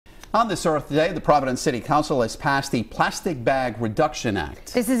On this Earth Day, the Providence City Council has passed the Plastic Bag Reduction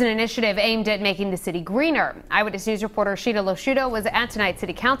Act. This is an initiative aimed at making the city greener. Eyewitness News reporter Sheena Losciuto was at tonight's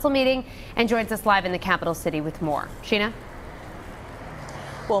City Council meeting and joins us live in the capital city with more. Sheena?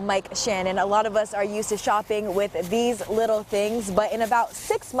 Well, Mike, Shannon, a lot of us are used to shopping with these little things, but in about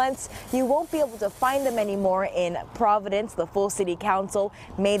 6 months, you won't be able to find them anymore in Providence. The full city council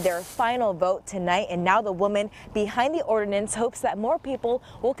made their final vote tonight, and now the woman behind the ordinance hopes that more people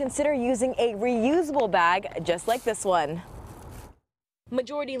will consider using a reusable bag just like this one.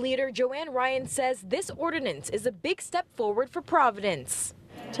 Majority Leader Joanne Ryan says this ordinance is a big step forward for Providence.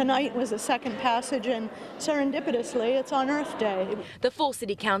 Tonight was the second passage, and serendipitously, it's on Earth Day. The full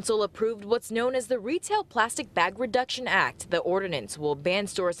city council approved what's known as the Retail Plastic Bag Reduction Act. The ordinance will ban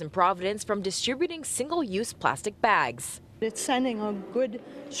stores in Providence from distributing single-use plastic bags. It's sending a good,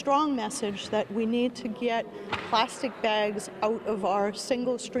 strong message that we need to get plastic bags out of our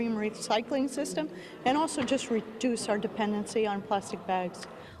single-stream recycling system and also just reduce our dependency on plastic bags.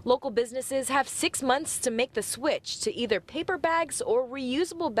 Local businesses have 6 months to make the switch to either paper bags or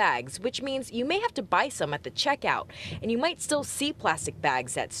reusable bags, which means you may have to buy some at the checkout. And you might still see plastic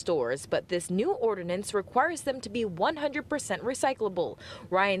bags at stores, but this new ordinance requires them to be 100% recyclable.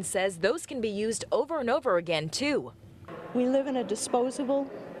 Ryan says those can be used over and over again, too. We live in a disposable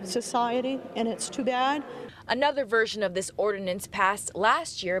society, and it's too bad. Another version of this ordinance passed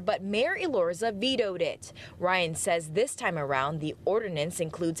last year, but Mayor Elorza vetoed it. Ryan says this time around, the ordinance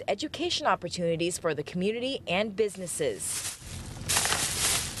includes education opportunities for the community and businesses.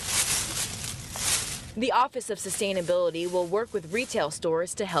 The Office of Sustainability will work with retail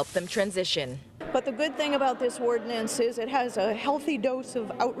stores to help them transition. But the good thing about this ordinance is it has a healthy dose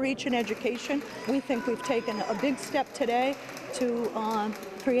of outreach and education. We think we've taken a big step today to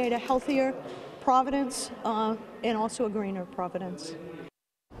create a healthier Providence and also a greener Providence.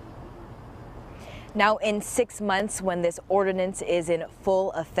 Now, in 6 months, when this ordinance is in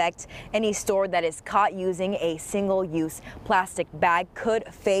full effect, any store that is caught using a single-use plastic bag could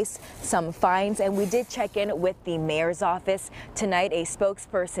face some fines. And we did check in with the mayor's office tonight. A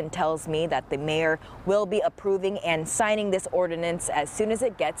spokesperson tells me that the mayor will be approving and signing this ordinance as soon as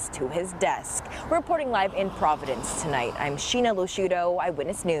it gets to his desk. Reporting live in Providence tonight, I'm Sheena Losciuto,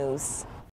 Eyewitness News.